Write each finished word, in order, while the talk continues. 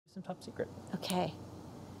Some top secret. Okay.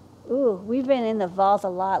 Ooh, we've been in the vault a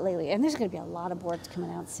lot lately, and there's going to be a lot of boards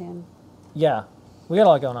coming out soon. Yeah, we got a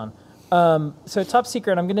lot going on. So top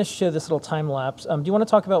secret, I'm going to show this little time lapse. Do you want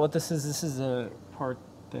to talk about what this is? This is a part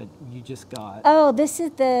that you just got. Oh, this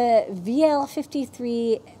is the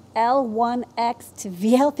VL53L1X to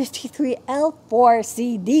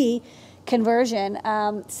VL53L4CD conversion.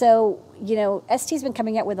 So, you know, ST's been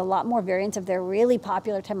coming out with a lot more variants of their really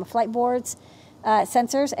popular time-of-flight boards.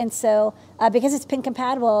 Sensors, and so because it's pin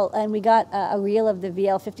compatible, and we got a reel of the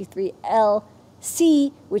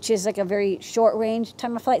VL53LC, which is like a very short range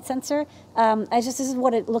time of flight sensor. This is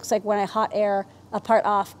what it looks like when I hot air a part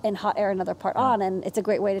off and hot air another part on, and it's a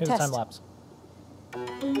great way to test. Time lapse.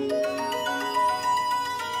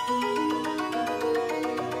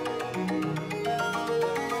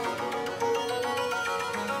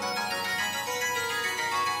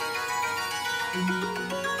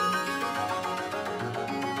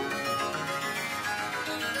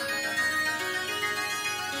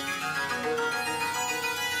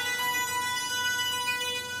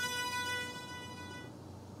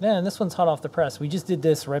 Yeah, and this one's hot off the press. We just did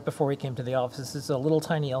this right before we came to the office. This is a little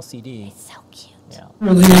tiny LCD. It's so cute. Yeah.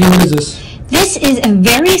 What is this? This is a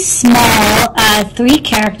very small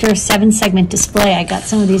 3-character 7-segment display. I got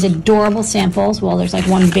some of these adorable samples. Well, there's like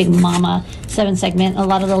one big mama 7-segment, a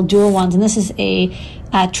lot of little dual ones, and this is a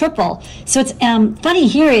triple. So it's funny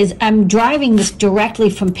here is I'm driving this directly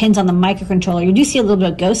from pins on the microcontroller. You do see a little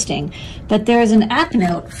bit of ghosting, but there's an app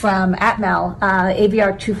note from Atmel,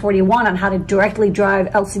 AVR 241, on how to directly drive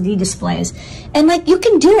LCD displays. And like, you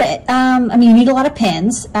can do it. I mean, you need a lot of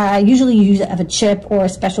pins. Usually you have a chip or a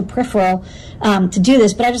special peripheral to do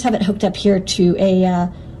this, but I just have it hooked up here to a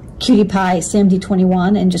Cutie Pie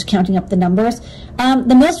SAMD21 and just counting up the numbers.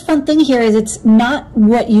 The most fun thing here is it's not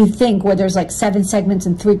what you think, where there's like 7 segments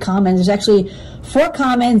and 3 commons. There's actually 4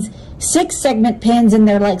 commons, 6 segment pins, and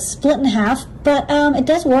they're like split in half. But it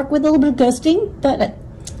does work with a little bit of ghosting, but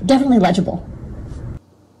definitely legible.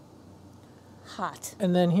 Hot.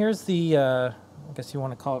 And then here's the, I guess you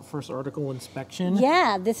want to call it first article inspection.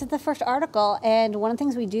 Yeah, this is the first article, and one of the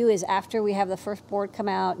things we do is after we have the first board come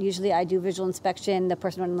out, usually I do visual inspection, the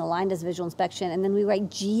person running the line does visual inspection, and then we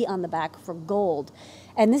write G on the back for gold.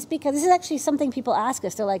 And this because this is actually something people ask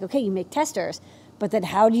us. They're like, okay, you make testers, but then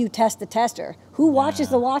how do you test the tester? Who watches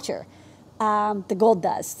the watcher? The gold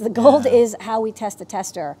does. The gold is how we test the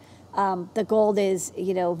tester. The gold is,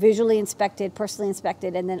 you know, visually inspected, personally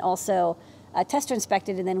inspected, and then also tester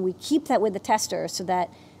inspected, and then we keep that with the tester so that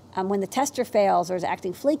when the tester fails or is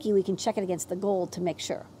acting flaky, we can check it against the gold to make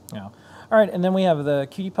sure. Yeah. All right, and then we have the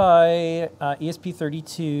Cutie Pie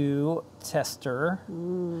ESP32 tester,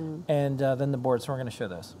 and then the board. So we're going to show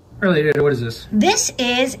this. Early data, what is this? This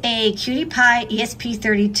is a Cutie Pie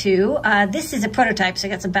ESP32. This is a prototype, so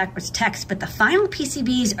I got some backwards text, but the final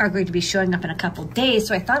PCBs are going to be showing up in a couple days,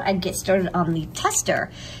 so I thought I'd get started on the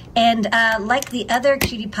tester. And like the other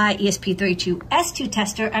Cutie Pie ESP32 S2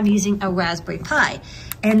 tester, I'm using a Raspberry Pi.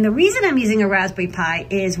 And the reason I'm using a Raspberry Pi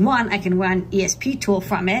is, one, I can run ESP tool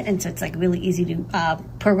from it, and so it's like really easy to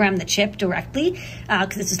program the chip directly,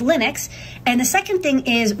 because this is Linux. And the second thing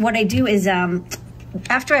is, what I do is,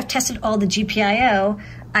 after I've tested all the GPIO,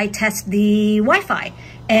 I test the Wi-Fi,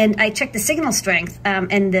 and I check the signal strength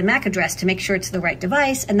and the MAC address to make sure it's the right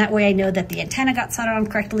device, and that way I know that the antenna got soldered on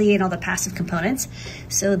correctly and all the passive components.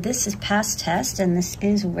 So this is past test, and this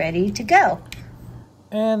is ready to go.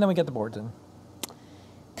 And then we get the boards in.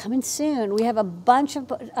 Coming soon. We have a bunch of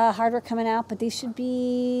hardware coming out, but these should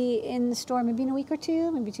be in the store maybe in a week or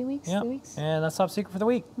two, maybe 2 weeks, 3 weeks. And that's top secret for the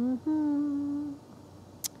week.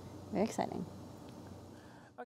 Very exciting.